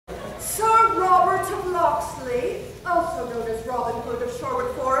Locksley, also known as Robin Hood of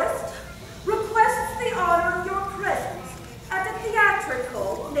Shorewood Forest, requests the honor of your presence at a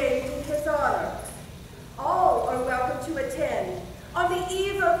theatrical named in his honor. All are welcome to attend on the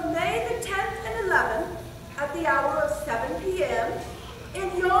eve of May the 10th and 11th at the hour of 7 p.m.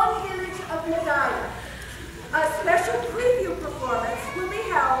 in yon village of Medina. A special preview performance will be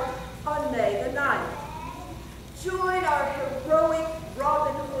held on May the 9th. Join our heroic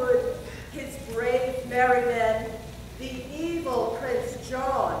Robin Hood, his brave merry men, the evil Prince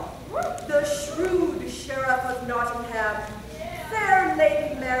John, the shrewd Sheriff of Nottingham, fair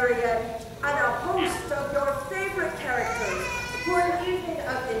Lady Marian, and a host of your favorite characters for an evening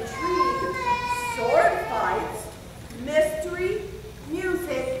of intrigue, sword fights, mystery,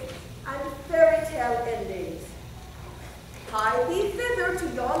 music, and fairy tale endings. Hie thee thither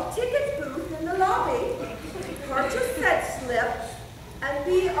to yon ticket booth in the lobby, purchase said slip, and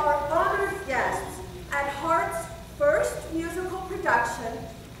be our honored guests at Hart's first musical production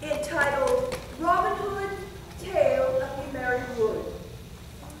entitled